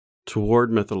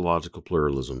Toward methodological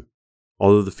pluralism.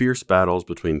 Although the fierce battles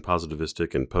between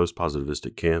positivistic and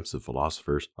post-positivistic camps of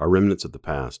philosophers are remnants of the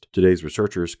past, today's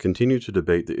researchers continue to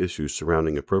debate the issues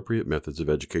surrounding appropriate methods of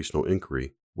educational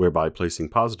inquiry, whereby placing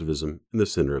positivism in the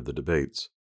center of the debates.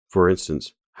 For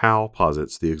instance, Howe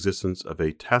posits the existence of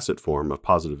a tacit form of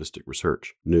positivistic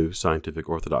research, new scientific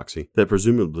orthodoxy, that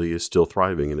presumably is still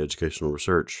thriving in educational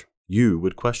research. You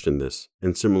would question this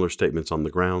and similar statements on the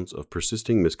grounds of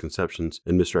persisting misconceptions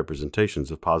and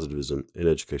misrepresentations of positivism in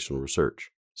educational research.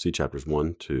 See chapters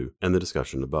 1, 2, and the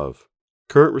discussion above.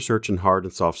 Current research in hard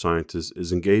and soft sciences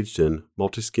is engaged in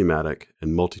multi-schematic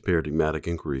and multi-paradigmatic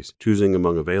inquiries, choosing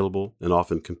among available and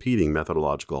often competing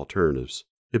methodological alternatives.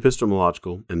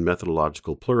 Epistemological and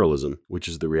methodological pluralism, which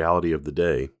is the reality of the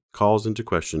day, calls into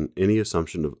question any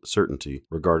assumption of certainty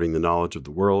regarding the knowledge of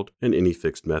the world and any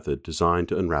fixed method designed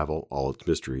to unravel all its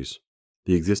mysteries.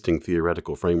 The existing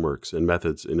theoretical frameworks and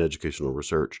methods in educational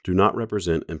research do not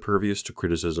represent impervious to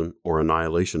criticism or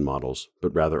annihilation models,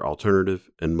 but rather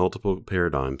alternative and multiple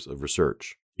paradigms of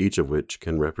research, each of which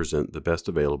can represent the best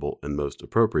available and most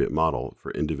appropriate model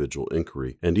for individual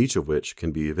inquiry, and each of which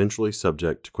can be eventually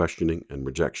subject to questioning and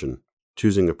rejection.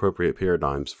 Choosing appropriate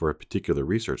paradigms for a particular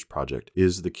research project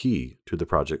is the key to the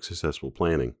project's successful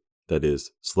planning, that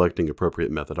is, selecting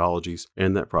appropriate methodologies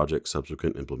and that project's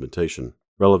subsequent implementation.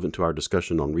 Relevant to our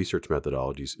discussion on research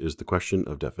methodologies is the question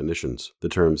of definitions. The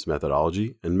terms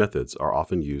methodology and methods are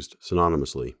often used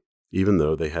synonymously, even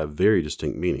though they have very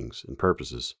distinct meanings and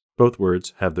purposes. Both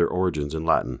words have their origins in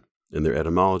Latin, and their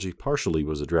etymology partially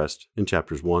was addressed in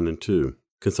chapters 1 and 2.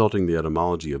 Consulting the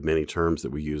etymology of many terms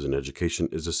that we use in education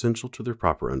is essential to their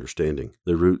proper understanding.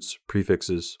 The roots,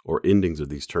 prefixes, or endings of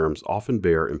these terms often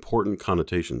bear important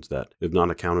connotations that, if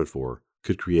not accounted for,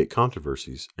 could create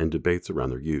controversies and debates around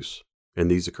their use.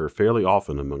 And these occur fairly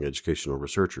often among educational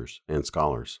researchers and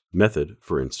scholars. Method,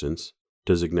 for instance,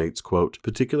 designates, quote,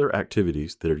 particular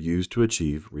activities that are used to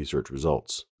achieve research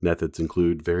results. Methods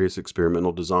include various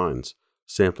experimental designs,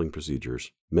 sampling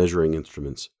procedures, measuring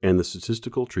instruments, and the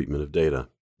statistical treatment of data.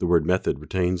 The word method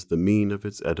retains the mean of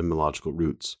its etymological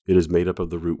roots. It is made up of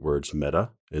the root words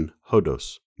meta and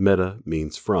hodos. Meta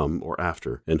means from or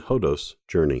after, and hodos,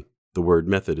 journey. The word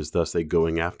method is thus a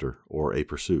going after or a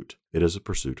pursuit. It is a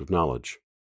pursuit of knowledge.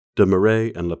 De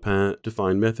Marais and Lapin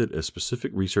define method as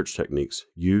specific research techniques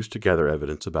used to gather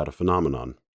evidence about a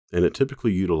phenomenon, and it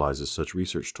typically utilizes such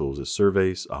research tools as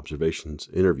surveys, observations,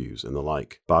 interviews, and the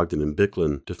like. Bogdan and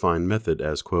Bicklin define method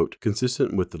as, quote,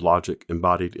 consistent with the logic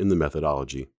embodied in the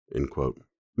methodology, end quote.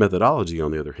 Methodology,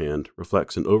 on the other hand,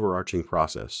 reflects an overarching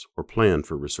process or plan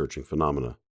for researching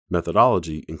phenomena.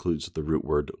 Methodology includes the root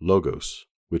word logos,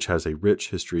 which has a rich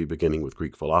history beginning with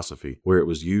Greek philosophy, where it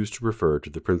was used to refer to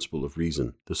the principle of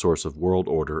reason, the source of world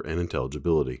order and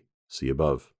intelligibility. See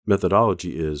above.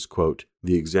 Methodology is, quote,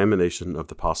 the examination of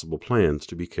the possible plans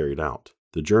to be carried out,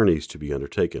 the journeys to be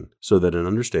undertaken, so that an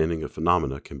understanding of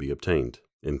phenomena can be obtained,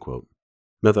 end quote.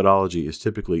 Methodology is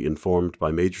typically informed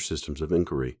by major systems of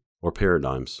inquiry, or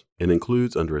paradigms, and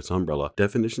includes under its umbrella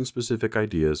definition-specific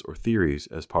ideas or theories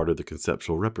as part of the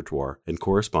conceptual repertoire and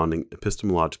corresponding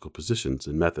epistemological positions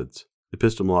and methods.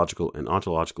 Epistemological and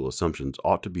ontological assumptions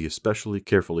ought to be especially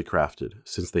carefully crafted,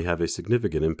 since they have a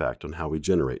significant impact on how we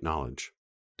generate knowledge.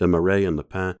 De Marais and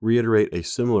Lapin reiterate a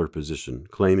similar position,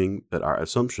 claiming that our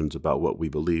assumptions about what we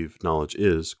believe knowledge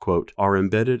is, quote, are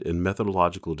embedded in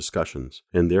methodological discussions,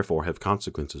 and therefore have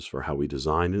consequences for how we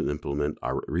design and implement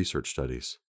our research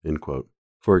studies, end quote.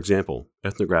 For example,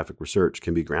 ethnographic research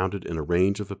can be grounded in a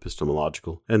range of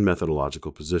epistemological and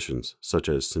methodological positions, such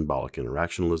as symbolic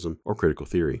interactionalism or critical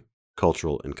theory,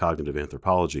 cultural and cognitive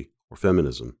anthropology, or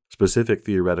feminism. Specific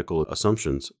theoretical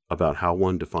assumptions about how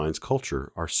one defines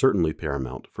culture are certainly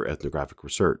paramount for ethnographic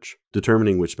research.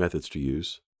 Determining which methods to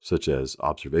use, such as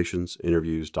observations,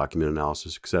 interviews, document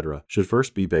analysis, etc., should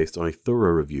first be based on a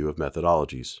thorough review of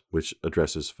methodologies, which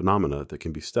addresses phenomena that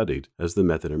can be studied as the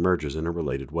method emerges in a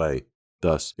related way.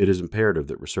 Thus, it is imperative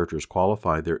that researchers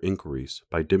qualify their inquiries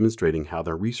by demonstrating how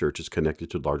their research is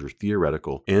connected to larger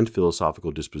theoretical and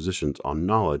philosophical dispositions on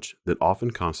knowledge that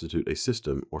often constitute a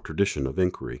system or tradition of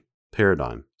inquiry.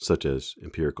 Paradigm, such as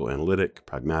empirical analytic,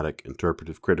 pragmatic,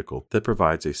 interpretive, critical, that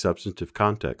provides a substantive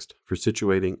context for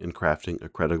situating and crafting a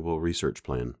credible research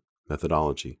plan.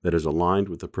 Methodology, that is aligned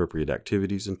with appropriate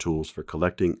activities and tools for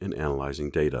collecting and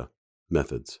analyzing data.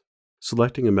 Methods.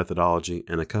 Selecting a methodology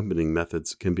and accompanying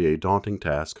methods can be a daunting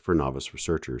task for novice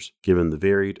researchers, given the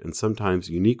varied and sometimes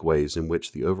unique ways in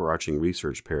which the overarching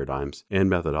research paradigms and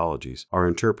methodologies are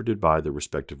interpreted by the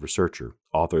respective researcher,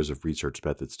 authors of research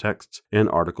methods texts, and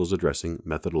articles addressing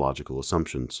methodological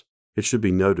assumptions. It should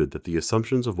be noted that the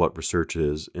assumptions of what research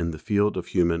is in the field of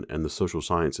human and the social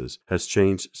sciences has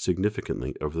changed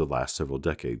significantly over the last several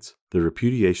decades. The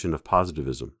repudiation of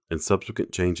positivism and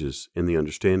subsequent changes in the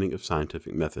understanding of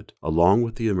scientific method, along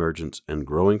with the emergence and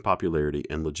growing popularity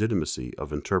and legitimacy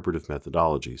of interpretive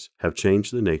methodologies, have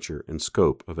changed the nature and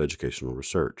scope of educational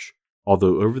research.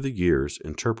 Although over the years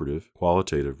interpretive,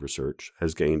 qualitative research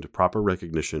has gained proper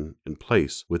recognition and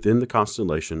place within the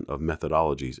constellation of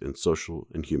methodologies in social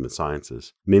and human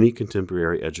sciences, many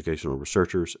contemporary educational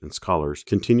researchers and scholars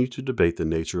continue to debate the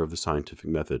nature of the scientific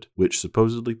method, which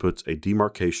supposedly puts a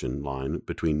demarcation line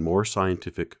between more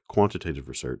scientific quantitative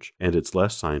research and its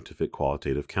less scientific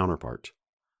qualitative counterpart.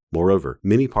 Moreover,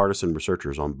 many partisan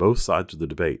researchers on both sides of the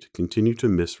debate continue to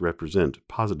misrepresent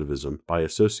positivism by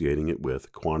associating it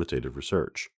with quantitative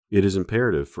research. It is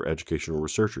imperative for educational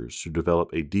researchers to develop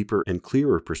a deeper and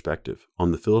clearer perspective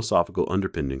on the philosophical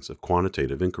underpinnings of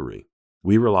quantitative inquiry.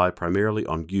 We rely primarily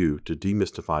on you to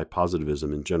demystify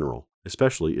positivism in general,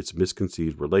 especially its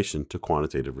misconceived relation to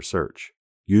quantitative research.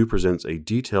 You presents a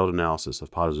detailed analysis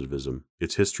of positivism,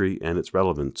 its history, and its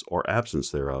relevance or absence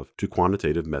thereof to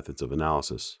quantitative methods of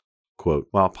analysis. Quote,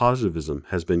 while positivism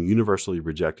has been universally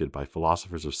rejected by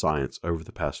philosophers of science over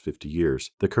the past 50 years,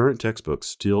 the current textbooks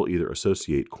still either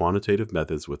associate quantitative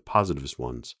methods with positivist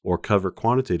ones, or cover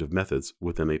quantitative methods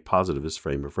within a positivist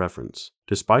frame of reference.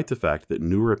 Despite the fact that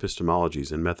newer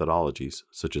epistemologies and methodologies,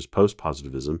 such as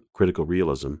post-positivism, critical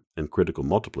realism, and critical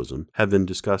multiplism, have been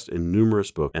discussed in numerous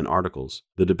books and articles,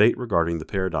 the debate regarding the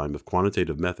paradigm of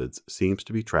quantitative methods seems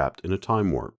to be trapped in a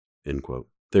time warp. End quote.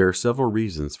 There are several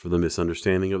reasons for the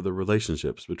misunderstanding of the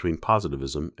relationships between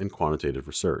positivism and quantitative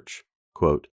research.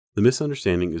 Quote, the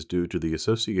misunderstanding is due to the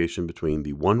association between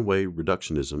the one-way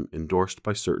reductionism endorsed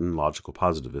by certain logical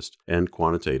positivists and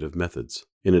quantitative methods.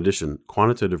 In addition,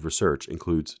 quantitative research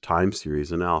includes time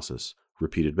series analysis,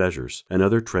 repeated measures, and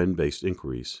other trend-based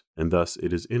inquiries, and thus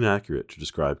it is inaccurate to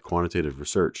describe quantitative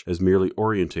research as merely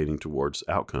orientating towards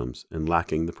outcomes and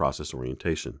lacking the process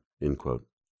orientation. End quote.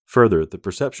 Further, the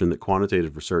perception that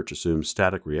quantitative research assumes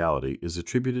static reality is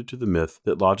attributed to the myth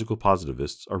that logical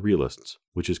positivists are realists,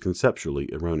 which is conceptually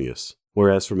erroneous.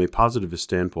 Whereas from a positivist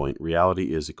standpoint,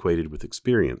 reality is equated with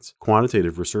experience,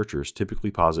 quantitative researchers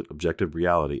typically posit objective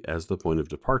reality as the point of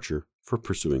departure for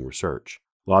pursuing research.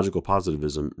 Logical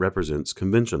positivism represents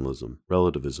conventionalism,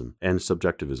 relativism, and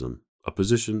subjectivism, a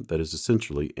position that is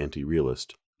essentially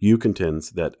anti-realist. Yu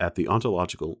contends that at the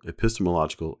ontological,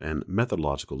 epistemological, and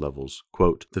methodological levels,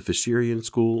 quote, the Fischerian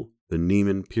school, the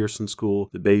Neiman-Pearson school,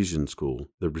 the Bayesian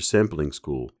school, the resampling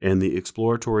school, and the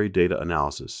exploratory data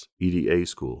analysis, EDA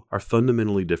school, are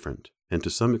fundamentally different, and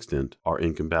to some extent are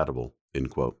incompatible,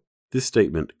 end quote. This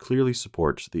statement clearly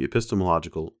supports the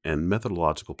epistemological and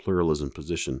methodological pluralism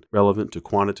position relevant to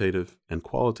quantitative and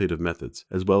qualitative methods,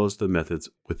 as well as the methods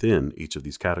within each of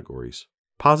these categories.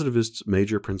 Positivists'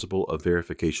 major principle of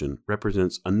verification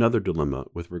represents another dilemma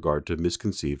with regard to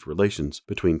misconceived relations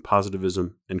between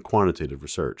positivism and quantitative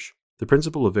research. The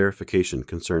principle of verification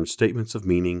concerns statements of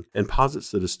meaning and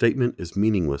posits that a statement is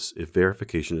meaningless if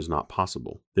verification is not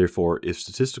possible. Therefore, if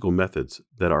statistical methods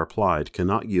that are applied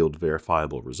cannot yield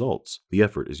verifiable results, the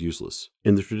effort is useless.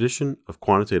 In the tradition of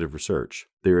quantitative research,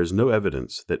 there is no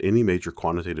evidence that any major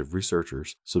quantitative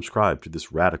researchers subscribe to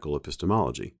this radical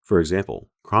epistemology. For example,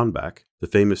 Cronbach, the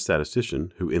famous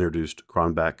statistician who introduced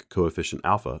Cronbach coefficient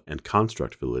alpha and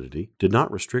construct validity, did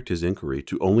not restrict his inquiry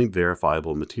to only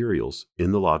verifiable materials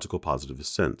in the logical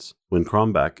positivist sense. When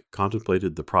Cronbach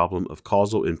contemplated the problem of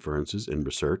causal inferences in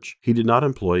research, he did not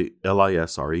employ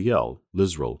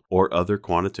LISREL, or other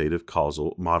quantitative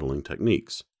causal modeling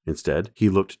techniques. Instead, he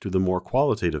looked to the more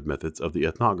qualitative methods of the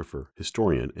ethnographer,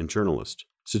 historian, and journalist.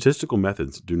 Statistical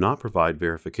methods do not provide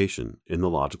verification in the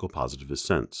logical positivist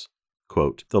sense.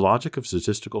 Quote, the logic of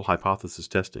statistical hypothesis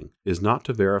testing is not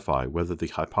to verify whether the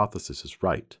hypothesis is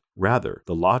right. Rather,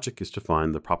 the logic is to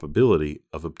find the probability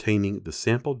of obtaining the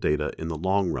sample data in the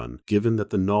long run, given that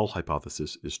the null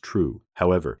hypothesis is true.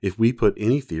 However, if we put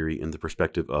any theory in the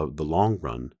perspective of the long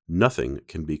run, nothing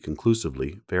can be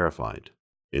conclusively verified.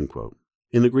 End quote.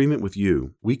 In agreement with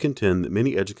you, we contend that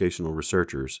many educational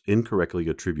researchers incorrectly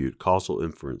attribute causal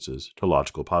inferences to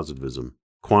logical positivism.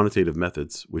 Quantitative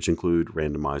methods, which include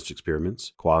randomized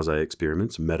experiments,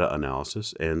 quasi-experiments,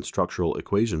 meta-analysis, and structural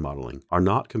equation modeling, are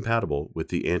not compatible with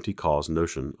the anti-cause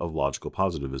notion of logical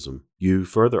positivism. Yu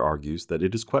further argues that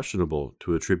it is questionable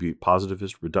to attribute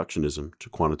positivist reductionism to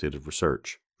quantitative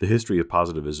research. The history of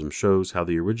positivism shows how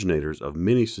the originators of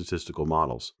many statistical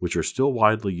models, which are still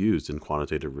widely used in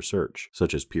quantitative research,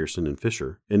 such as Pearson and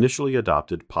Fisher, initially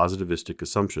adopted positivistic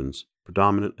assumptions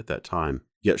predominant at that time.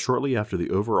 Yet shortly after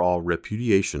the overall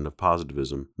repudiation of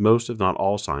positivism, most if not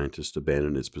all scientists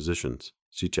abandoned its positions.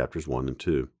 See chapters 1 and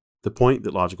 2. The point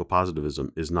that logical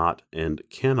positivism is not and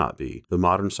cannot be the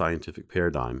modern scientific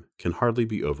paradigm can hardly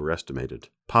be overestimated.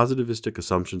 Positivistic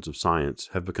assumptions of science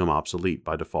have become obsolete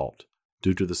by default,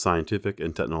 due to the scientific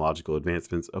and technological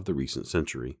advancements of the recent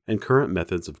century, and current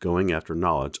methods of going after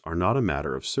knowledge are not a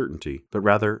matter of certainty, but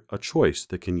rather a choice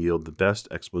that can yield the best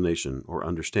explanation or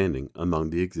understanding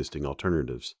among the existing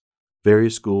alternatives.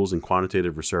 Various schools in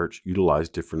quantitative research utilize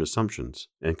different assumptions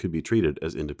and could be treated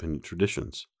as independent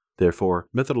traditions. Therefore,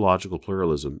 methodological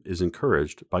pluralism is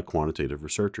encouraged by quantitative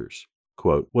researchers.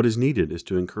 Quote, "What is needed is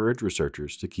to encourage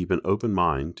researchers to keep an open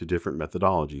mind to different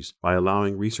methodologies by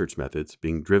allowing research methods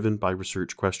being driven by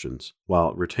research questions,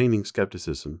 while retaining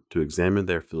skepticism to examine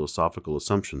their philosophical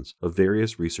assumptions of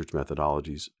various research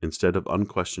methodologies instead of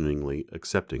unquestioningly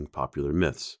accepting popular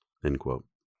myths." End quote.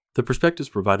 The perspectives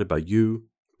provided by Yu,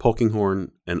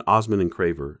 Polkinghorne, and Osman and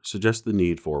Craver suggest the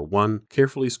need for 1.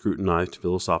 Carefully scrutinized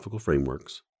philosophical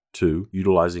frameworks, 2.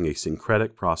 Utilizing a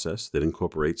syncretic process that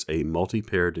incorporates a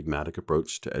multi-paradigmatic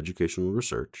approach to educational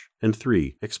research, and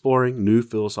 3. Exploring new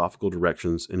philosophical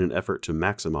directions in an effort to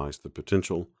maximize the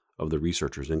potential of the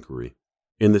researcher's inquiry.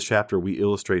 In this chapter, we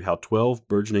illustrate how 12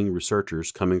 burgeoning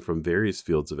researchers coming from various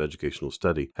fields of educational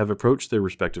study have approached their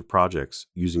respective projects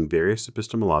using various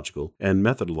epistemological and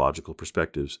methodological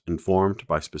perspectives informed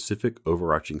by specific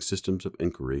overarching systems of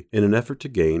inquiry in an effort to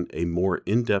gain a more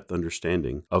in-depth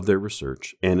understanding of their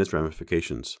research and its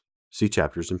ramifications. See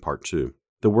chapters in Part 2.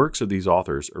 The works of these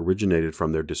authors originated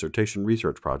from their dissertation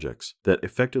research projects that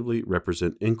effectively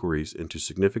represent inquiries into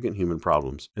significant human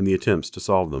problems and the attempts to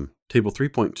solve them. Table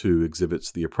 3.2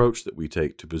 exhibits the approach that we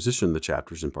take to position the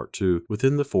chapters in Part 2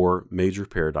 within the 4 major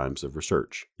paradigms of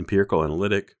research: empirical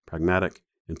analytic, pragmatic,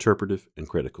 interpretive, and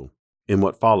critical. In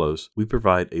what follows, we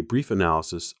provide a brief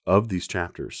analysis of these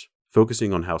chapters,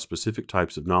 focusing on how specific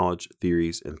types of knowledge,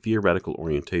 theories, and theoretical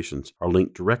orientations are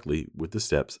linked directly with the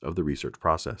steps of the research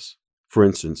process. For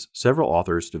instance, several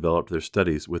authors developed their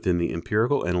studies within the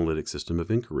empirical analytic system of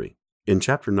inquiry. In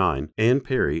Chapter 9, Ann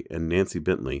Perry and Nancy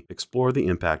Bentley explore the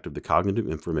impact of the Cognitive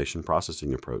Information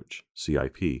Processing Approach,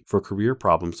 CIP, for career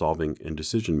problem-solving and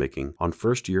decision-making on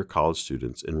first-year college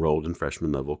students enrolled in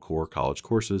freshman-level core college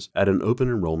courses at an open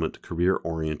enrollment,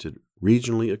 career-oriented,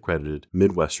 regionally accredited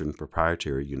Midwestern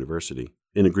proprietary university.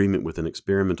 In agreement with an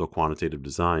experimental quantitative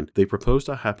design, they proposed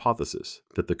a hypothesis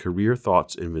that the Career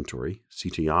Thoughts Inventory,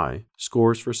 CTI,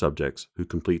 scores for subjects who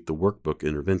complete the workbook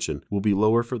intervention will be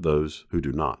lower for those who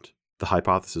do not. The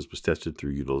hypothesis was tested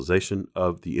through utilization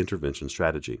of the intervention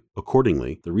strategy.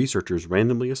 Accordingly, the researchers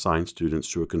randomly assigned students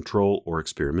to a control or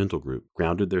experimental group,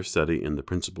 grounded their study in the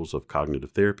principles of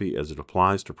cognitive therapy as it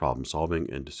applies to problem solving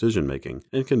and decision making,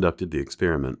 and conducted the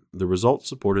experiment. The results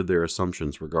supported their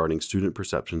assumptions regarding student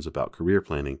perceptions about career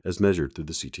planning as measured through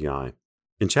the CTI.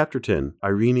 In Chapter 10,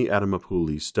 Irene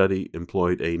Adamopoulos' study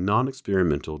employed a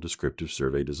non-experimental descriptive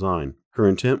survey design. Her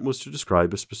intent was to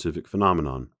describe a specific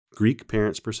phenomenon: Greek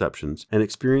parents' perceptions and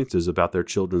experiences about their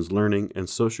children's learning and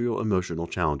socio-emotional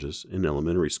challenges in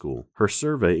elementary school. Her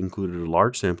survey included a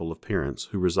large sample of parents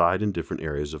who reside in different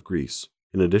areas of Greece.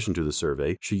 In addition to the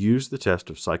survey, she used the test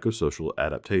of psychosocial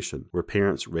adaptation, where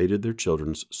parents rated their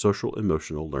children's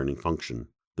social-emotional learning function.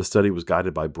 The study was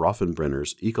guided by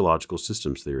Bronfenbrenner's ecological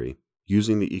systems theory.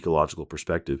 Using the ecological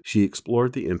perspective, she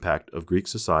explored the impact of Greek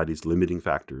society's limiting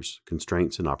factors,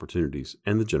 constraints and opportunities,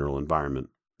 and the general environment.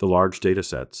 The large data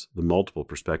sets, the multiple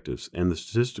perspectives, and the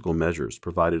statistical measures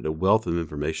provided a wealth of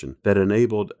information that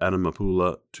enabled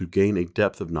Adamopoulos to gain a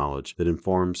depth of knowledge that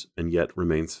informs and yet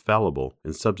remains fallible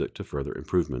and subject to further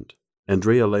improvement.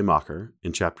 Andrea Lehmacher,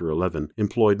 in Chapter 11,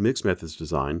 employed mixed methods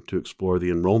design to explore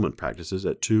the enrollment practices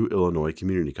at 2 Illinois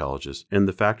community colleges and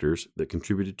the factors that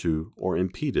contributed to or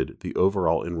impeded the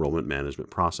overall enrollment management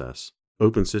process.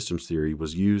 Open systems theory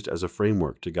was used as a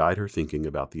framework to guide her thinking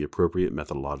about the appropriate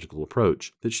methodological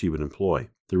approach that she would employ.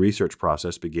 The research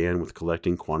process began with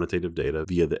collecting quantitative data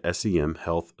via the SEM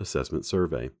Health Assessment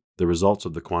Survey. The results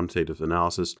of the quantitative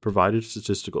analysis provided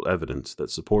statistical evidence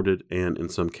that supported and, in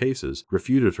some cases,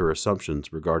 refuted her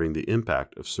assumptions regarding the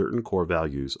impact of certain core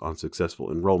values on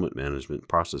successful enrollment management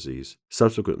processes.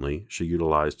 Subsequently, she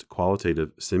utilized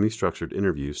qualitative, semi-structured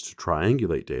interviews to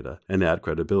triangulate data and add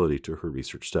credibility to her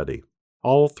research study.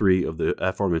 All 3 of the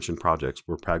aforementioned projects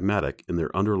were pragmatic in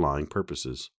their underlying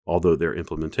purposes, although their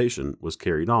implementation was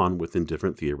carried on within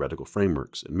different theoretical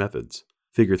frameworks and methods.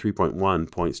 Figure 3.1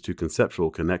 points to conceptual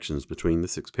connections between the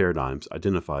 6 paradigms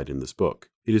identified in this book.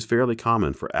 It is fairly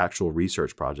common for actual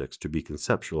research projects to be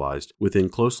conceptualized within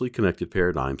closely connected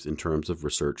paradigms in terms of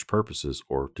research purposes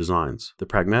or designs. The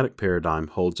pragmatic paradigm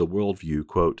holds a worldview,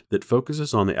 quote, that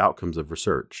focuses on the outcomes of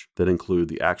research, that include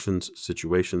the actions,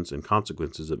 situations, and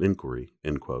consequences of inquiry,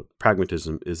 end quote.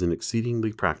 Pragmatism is an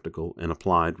exceedingly practical and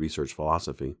applied research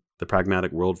philosophy. The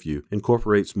pragmatic worldview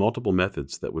incorporates multiple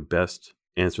methods that would best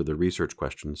answer the research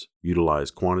questions,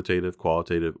 utilize quantitative,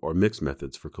 qualitative, or mixed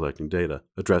methods for collecting data,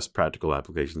 address practical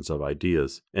applications of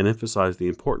ideas, and emphasize the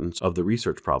importance of the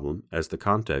research problem as the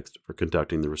context for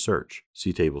conducting the research.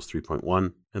 See tables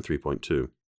 3.1 and 3.2.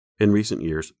 In recent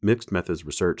years, mixed methods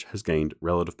research has gained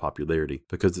relative popularity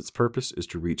because its purpose is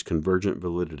to reach convergent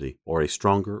validity or a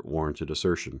stronger warranted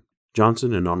assertion.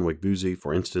 Johnson and Onwegbuzi,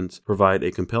 for instance, provide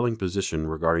a compelling position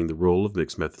regarding the role of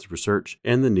mixed methods research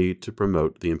and the need to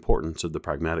promote the importance of the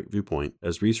pragmatic viewpoint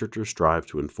as researchers strive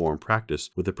to inform practice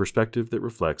with a perspective that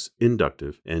reflects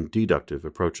inductive and deductive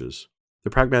approaches. The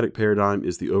pragmatic paradigm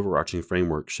is the overarching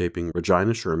framework shaping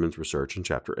Regina Sherman's research in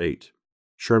Chapter 8.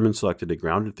 Sherman selected a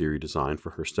grounded theory design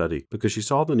for her study because she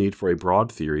saw the need for a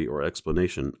broad theory or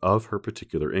explanation of her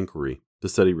particular inquiry. The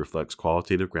study reflects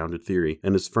qualitative grounded theory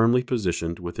and is firmly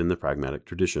positioned within the pragmatic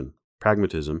tradition.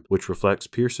 Pragmatism, which reflects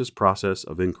Peirce's process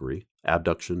of inquiry,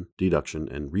 abduction, deduction,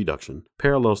 and reduction,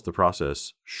 parallels the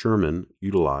process Sherman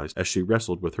utilized as she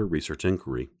wrestled with her research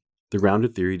inquiry. The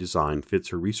grounded theory design fits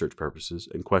her research purposes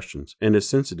and questions and is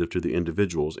sensitive to the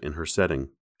individuals in her setting.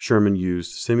 Sherman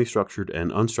used semi-structured and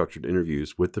unstructured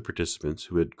interviews with the participants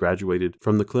who had graduated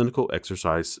from the clinical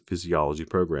exercise physiology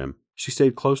program. She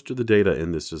stayed close to the data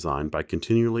in this design by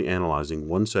continually analyzing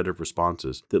one set of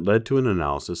responses that led to an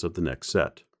analysis of the next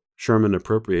set. Sherman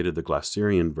appropriated the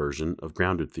Glasserian version of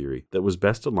grounded theory that was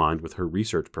best aligned with her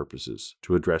research purposes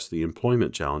to address the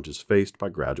employment challenges faced by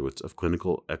graduates of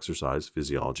clinical exercise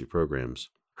physiology programs.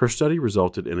 Her study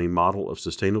resulted in a model of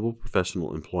sustainable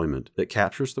professional employment that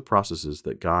captures the processes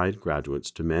that guide graduates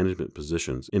to management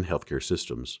positions in healthcare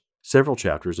systems. Several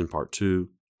chapters in Part 2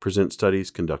 present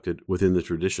studies conducted within the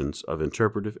traditions of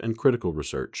interpretive and critical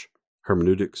research,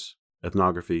 hermeneutics,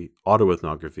 ethnography,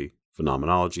 autoethnography,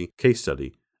 phenomenology, case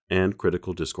study, and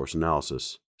critical discourse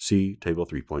analysis. See Table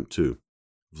 3.2.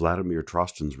 Vladimir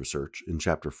Trosten's research in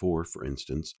Chapter 4, for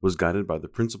instance, was guided by the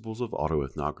principles of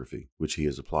autoethnography, which he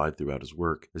has applied throughout his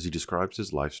work as he describes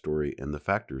his life story and the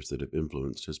factors that have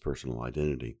influenced his personal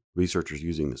identity. Researchers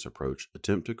using this approach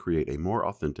attempt to create a more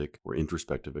authentic or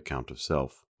introspective account of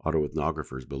self.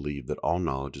 Autoethnographers believe that all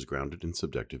knowledge is grounded in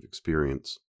subjective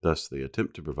experience. Thus, they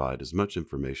attempt to provide as much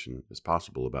information as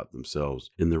possible about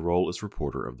themselves in their role as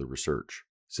reporter of the research.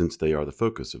 Since they are the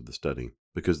focus of the study,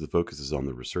 because the focus is on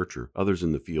the researcher, others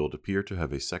in the field appear to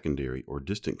have a secondary or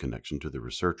distant connection to the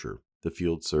researcher. The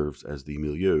field serves as the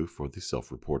milieu for the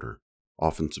self-reporter.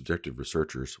 Often subjective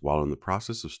researchers, while in the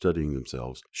process of studying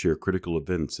themselves, share critical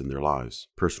events in their lives,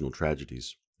 personal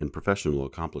tragedies, and professional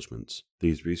accomplishments.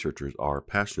 These researchers are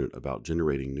passionate about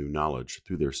generating new knowledge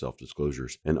through their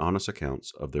self-disclosures and honest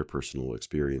accounts of their personal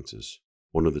experiences.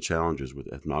 One of the challenges with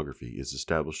ethnography is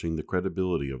establishing the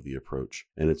credibility of the approach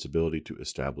and its ability to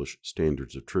establish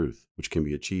standards of truth, which can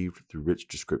be achieved through rich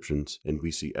descriptions, and we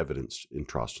see evidenced in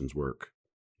Trosten's work.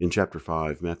 In Chapter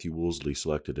 5, Matthew Woolsey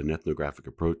selected an ethnographic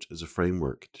approach as a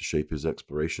framework to shape his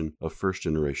exploration of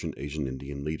first-generation Asian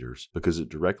Indian leaders, because it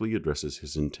directly addresses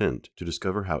his intent to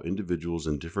discover how individuals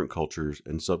in different cultures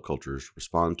and subcultures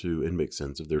respond to and make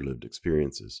sense of their lived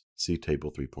experiences. See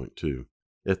Table 3.2.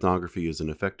 Ethnography is an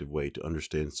effective way to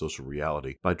understand social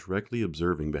reality by directly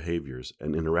observing behaviors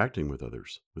and interacting with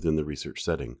others within the research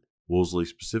setting. Woolsey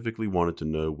specifically wanted to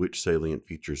know which salient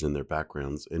features in their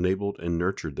backgrounds enabled and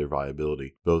nurtured their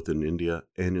viability, both in India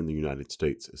and in the United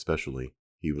States especially.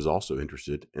 He was also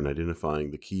interested in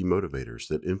identifying the key motivators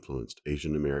that influenced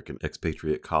Asian American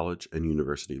expatriate college and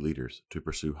university leaders to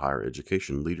pursue higher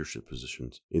education leadership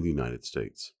positions in the United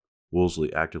States.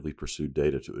 Woolsey actively pursued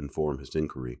data to inform his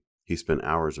inquiry. He spent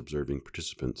hours observing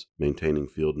participants, maintaining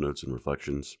field notes and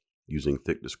reflections, using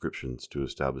thick descriptions to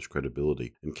establish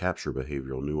credibility and capture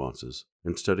behavioral nuances,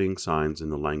 and studying signs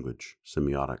in the language,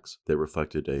 semiotics, that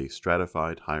reflected a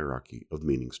stratified hierarchy of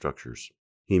meaning structures.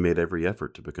 He made every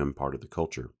effort to become part of the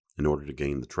culture in order to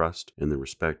gain the trust and the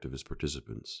respect of his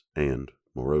participants, and,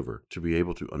 moreover, to be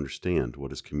able to understand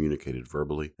what is communicated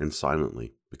verbally and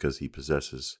silently because he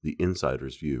possesses the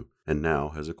insider's view and now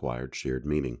has acquired shared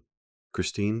meaning.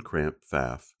 Christine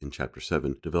Cramp-Pfaff, in Chapter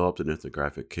 7, developed an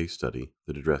ethnographic case study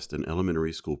that addressed an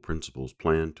elementary school principal's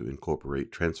plan to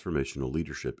incorporate transformational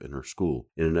leadership in her school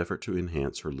in an effort to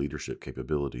enhance her leadership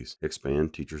capabilities,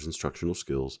 expand teachers' instructional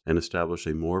skills, and establish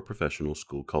a more professional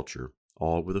school culture,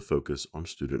 all with a focus on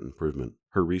student improvement.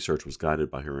 Her research was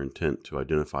guided by her intent to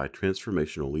identify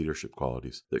transformational leadership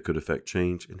qualities that could affect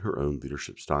change in her own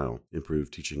leadership style,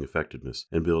 improve teaching effectiveness,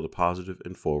 and build a positive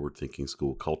and forward-thinking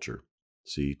school culture.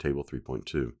 See Table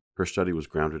 3.2. Her study was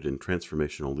grounded in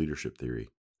transformational leadership theory.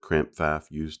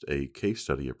 Cramp-Pfaff used a case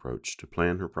study approach to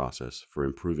plan her process for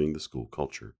improving the school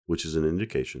culture, which is an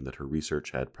indication that her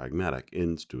research had pragmatic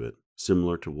ends to it.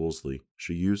 Similar to Woolsey,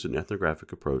 she used an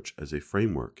ethnographic approach as a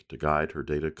framework to guide her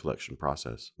data collection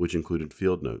process, which included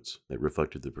field notes that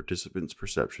reflected the participants'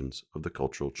 perceptions of the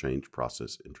cultural change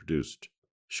process introduced.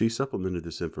 She supplemented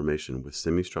this information with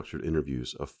semi-structured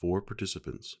interviews of 4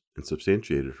 participants and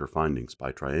substantiated her findings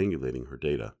by triangulating her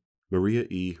data. Maria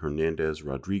E.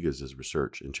 Hernandez-Rodriguez's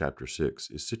research in Chapter 6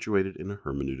 is situated in a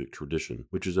hermeneutic tradition,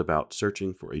 which is about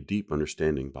searching for a deep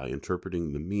understanding by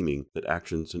interpreting the meaning that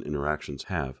actions and interactions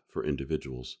have for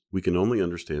individuals. We can only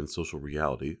understand social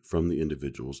reality from the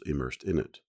individuals immersed in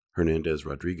it.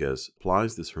 Hernandez-Rodriguez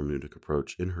applies this hermeneutic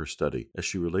approach in her study as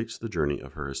she relates the journey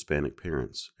of her Hispanic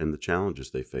parents and the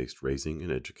challenges they faced raising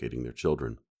and educating their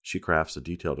children. She crafts a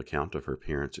detailed account of her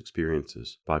parents'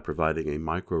 experiences by providing a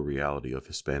micro-reality of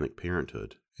Hispanic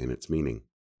parenthood and its meaning.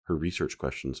 Her research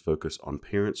questions focus on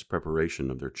parents' preparation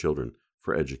of their children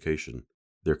for education,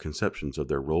 their conceptions of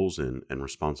their roles in and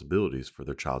responsibilities for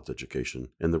their child's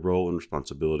education, and the role and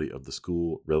responsibility of the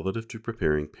school relative to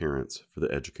preparing parents for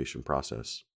the education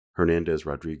process.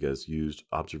 Hernandez-Rodriguez used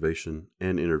observation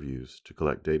and interviews to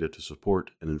collect data to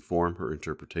support and inform her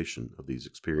interpretation of these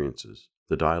experiences.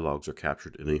 The dialogues are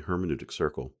captured in a hermeneutic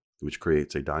circle, which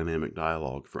creates a dynamic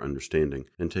dialogue for understanding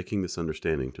and taking this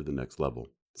understanding to the next level.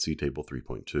 See Table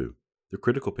 3.2. The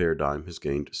critical paradigm has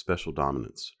gained special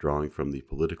dominance, drawing from the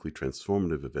politically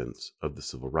transformative events of the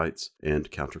civil rights and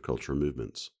counterculture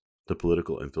movements. The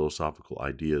political and philosophical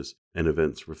ideas and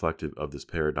events reflective of this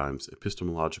paradigm's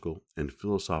epistemological and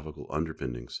philosophical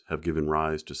underpinnings have given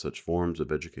rise to such forms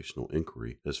of educational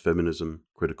inquiry as feminism,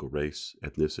 critical race,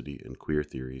 ethnicity and queer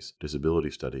theories,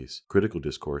 disability studies, critical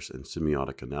discourse and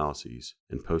semiotic analyses,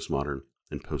 and postmodern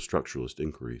and post-structuralist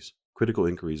inquiries. Critical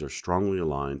inquiries are strongly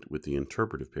aligned with the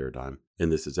interpretive paradigm,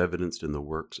 and this is evidenced in the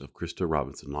works of Krista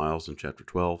Robinson-Lyles in Chapter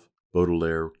 12,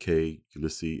 Baudelaire K.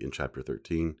 Ulysses in Chapter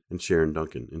 13, and Sharon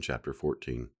Duncan in Chapter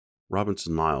 14.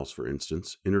 Robinson-Lyles, for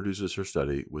instance, introduces her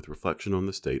study with reflection on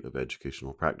the state of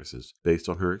educational practices based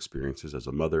on her experiences as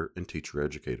a mother and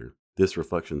teacher-educator. This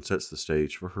reflection sets the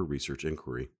stage for her research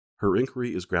inquiry. Her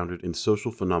inquiry is grounded in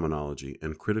social phenomenology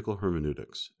and critical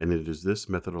hermeneutics, and it is this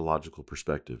methodological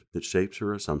perspective that shapes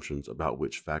her assumptions about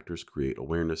which factors create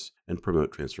awareness and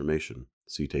promote transformation.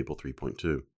 See Table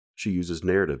 3.2. She uses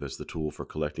narrative as the tool for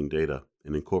collecting data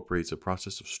and incorporates a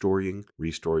process of storying,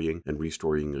 restorying, and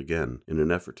restorying again in an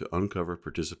effort to uncover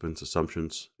participants'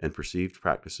 assumptions and perceived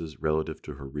practices relative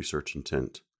to her research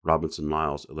intent.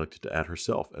 Robinson-Lyles elected to add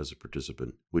herself as a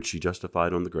participant, which she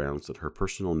justified on the grounds that her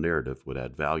personal narrative would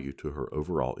add value to her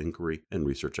overall inquiry and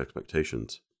research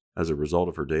expectations. As a result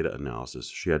of her data analysis,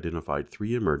 she identified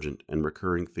 3 emergent and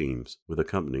recurring themes with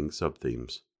accompanying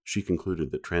subthemes. She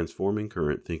concluded that transforming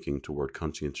current thinking toward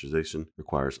conscientization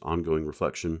requires ongoing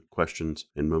reflection, questions,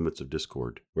 and moments of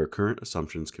discord, where current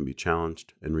assumptions can be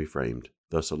challenged and reframed,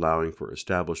 thus allowing for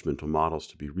established mental models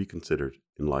to be reconsidered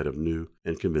in light of new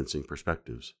and convincing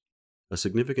perspectives. A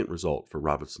significant result for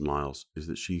Robinson-Lyles is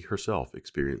that she herself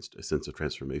experienced a sense of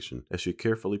transformation as she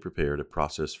carefully prepared a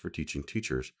process for teaching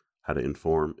teachers how to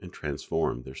inform and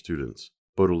transform their students.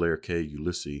 Baudelaire K.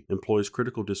 Ulysses employs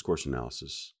critical discourse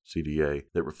analysis, CDA,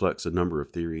 that reflects a number of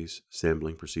theories,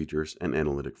 sampling procedures, and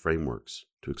analytic frameworks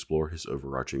to explore his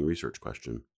overarching research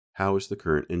question. How is the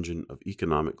current engine of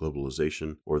economic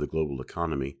globalization, or the global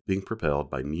economy, being propelled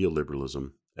by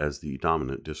neoliberalism as the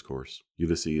dominant discourse?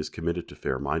 Ulysses is committed to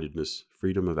fair-mindedness,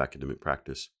 freedom of academic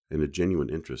practice, and a genuine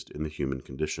interest in the human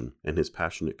condition, and his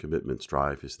passionate commitments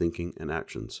drive his thinking and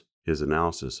actions. His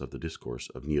analysis of the discourse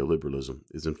of neoliberalism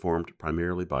is informed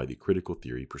primarily by the critical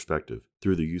theory perspective.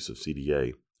 Through the use of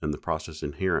CDA and the process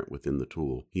inherent within the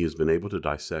tool, he has been able to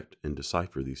dissect and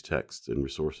decipher these texts and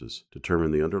resources, determine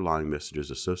the underlying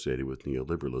messages associated with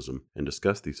neoliberalism, and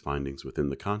discuss these findings within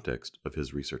the context of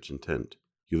his research intent.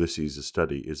 Ulysses'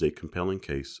 study is a compelling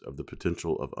case of the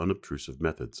potential of unobtrusive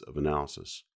methods of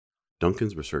analysis.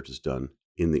 Duncan's research is done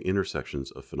in the intersections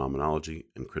of phenomenology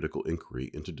and critical inquiry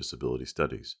into disability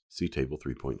studies. See Table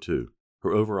 3.2.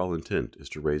 Her overall intent is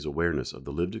to raise awareness of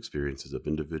the lived experiences of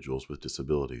individuals with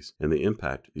disabilities and the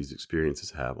impact these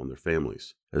experiences have on their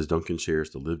families. As Duncan shares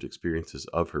the lived experiences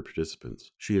of her participants,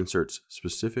 she inserts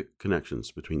specific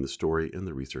connections between the story and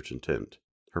the research intent.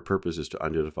 Her purpose is to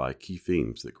identify key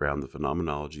themes that ground the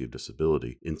phenomenology of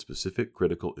disability in specific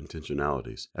critical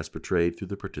intentionalities as portrayed through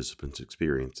the participants'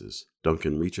 experiences.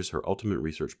 Duncan reaches her ultimate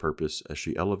research purpose as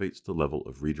she elevates the level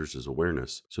of readers'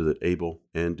 awareness so that able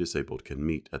and disabled can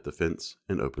meet at the fence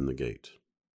and open the gate.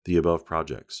 The above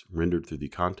projects, rendered through the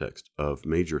context of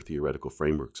major theoretical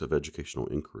frameworks of educational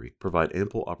inquiry, provide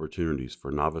ample opportunities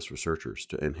for novice researchers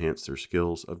to enhance their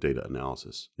skills of data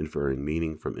analysis, inferring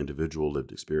meaning from individual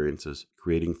lived experiences,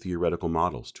 creating theoretical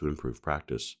models to improve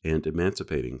practice, and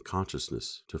emancipating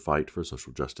consciousness to fight for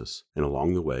social justice, and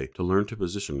along the way to learn to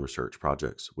position research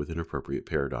projects within appropriate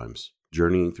paradigms.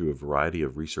 Journeying through a variety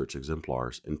of research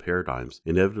exemplars and paradigms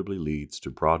inevitably leads to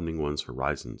broadening one's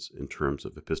horizons in terms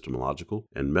of epistemological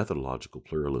and methodological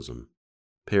pluralism.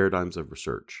 Paradigms of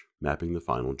Research, Mapping the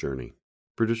Final Journey.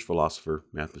 British philosopher,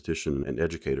 mathematician, and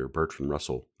educator Bertrand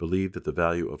Russell believed that the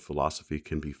value of philosophy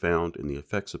can be found in the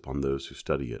effects upon those who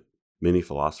study it. Many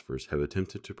philosophers have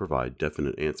attempted to provide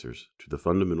definite answers to the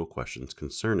fundamental questions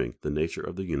concerning the nature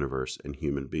of the universe and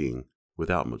human being,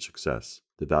 without much success.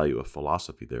 The value of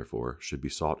philosophy, therefore, should be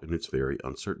sought in its very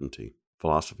uncertainty.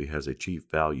 Philosophy has a chief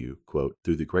value, quote,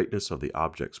 through the greatness of the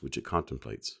objects which it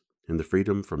contemplates, and the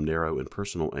freedom from narrow and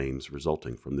personal aims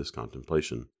resulting from this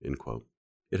contemplation, end quote.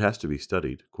 It has to be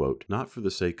studied, quote, not for the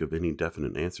sake of any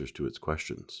definite answers to its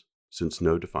questions, since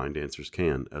no defined answers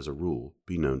can, as a rule,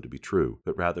 be known to be true,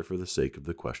 but rather for the sake of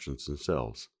the questions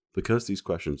themselves. Because these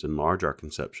questions enlarge our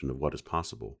conception of what is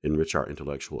possible, enrich our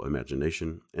intellectual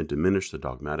imagination, and diminish the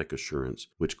dogmatic assurance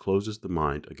which closes the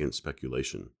mind against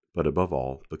speculation. But above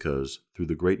all, because, through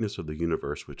the greatness of the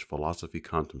universe which philosophy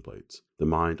contemplates, the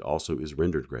mind also is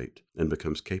rendered great, and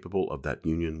becomes capable of that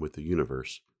union with the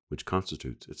universe which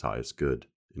constitutes its highest good.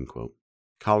 End quote.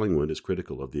 Collingwood is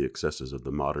critical of the excesses of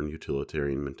the modern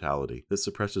utilitarian mentality that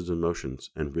suppresses emotions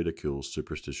and ridicules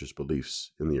superstitious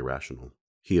beliefs in the irrational.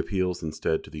 He appeals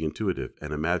instead to the intuitive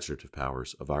and imaginative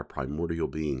powers of our primordial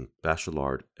being.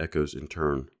 Bachelard echoes in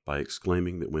turn by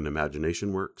exclaiming that when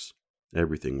imagination works,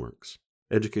 everything works.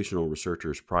 Educational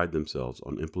researchers pride themselves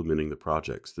on implementing the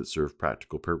projects that serve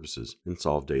practical purposes and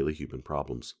solve daily human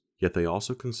problems. Yet they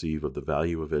also conceive of the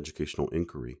value of educational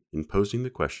inquiry in posing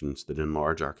the questions that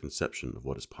enlarge our conception of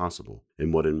what is possible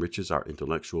and what enriches our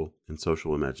intellectual and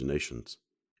social imaginations.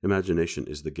 Imagination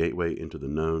is the gateway into the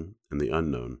known and the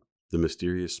unknown, the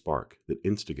mysterious spark that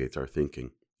instigates our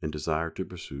thinking and desire to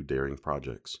pursue daring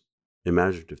projects.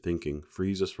 Imaginative thinking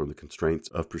frees us from the constraints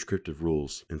of prescriptive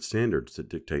rules and standards that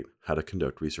dictate how to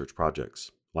conduct research projects.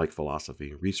 Like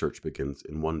philosophy, research begins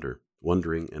in wonder.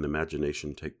 Wondering and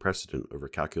imagination take precedent over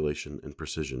calculation and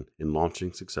precision in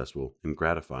launching successful and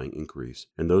gratifying inquiries,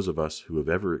 and those of us who have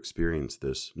ever experienced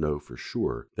this know for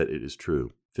sure that it is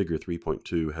true. Figure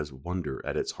 3.2 has wonder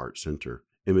at its heart center.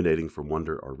 Emanating from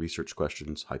wonder are research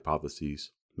questions, hypotheses,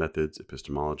 methods,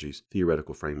 epistemologies,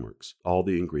 theoretical frameworks, all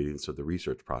the ingredients of the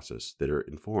research process that are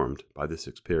informed by the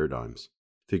 6 paradigms.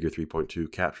 Figure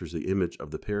 3.2 captures the image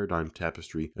of the paradigm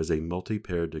tapestry as a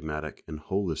multi-paradigmatic and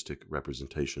holistic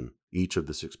representation. Each of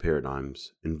the 6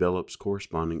 paradigms envelops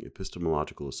corresponding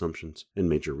epistemological assumptions and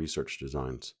major research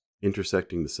designs.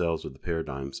 Intersecting the cells of the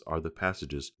paradigms are the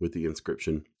passages with the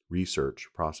inscription research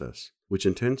process, which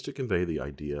intends to convey the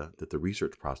idea that the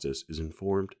research process is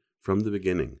informed from the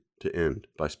beginning to end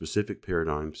by specific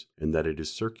paradigms and that it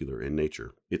is circular in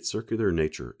nature. Its circular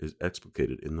nature is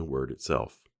explicated in the word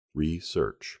itself,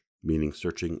 research, meaning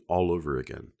searching all over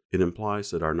again. It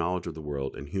implies that our knowledge of the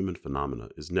world and human phenomena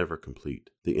is never complete.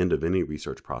 The end of any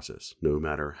research process, no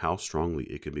matter how strongly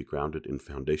it can be grounded in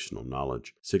foundational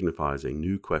knowledge, signifies a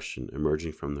new question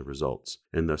emerging from the results,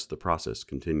 and thus the process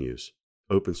continues.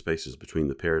 Open spaces between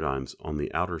the paradigms on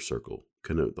the outer circle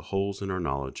connote the holes in our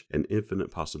knowledge and infinite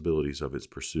possibilities of its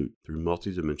pursuit through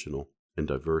multidimensional and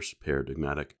diverse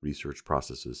paradigmatic research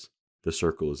processes. The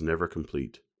circle is never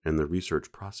complete, and the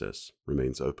research process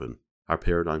remains open. Our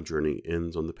paradigm journey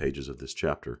ends on the pages of this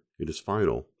chapter. It is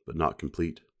final, but not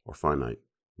complete or finite.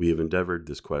 We have endeavored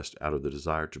this quest out of the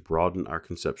desire to broaden our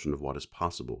conception of what is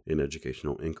possible in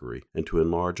educational inquiry and to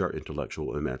enlarge our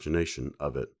intellectual imagination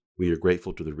of it. We are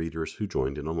grateful to the readers who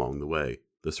joined in along the way.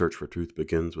 The search for truth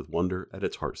begins with wonder at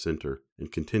its heart center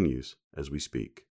and continues as we speak.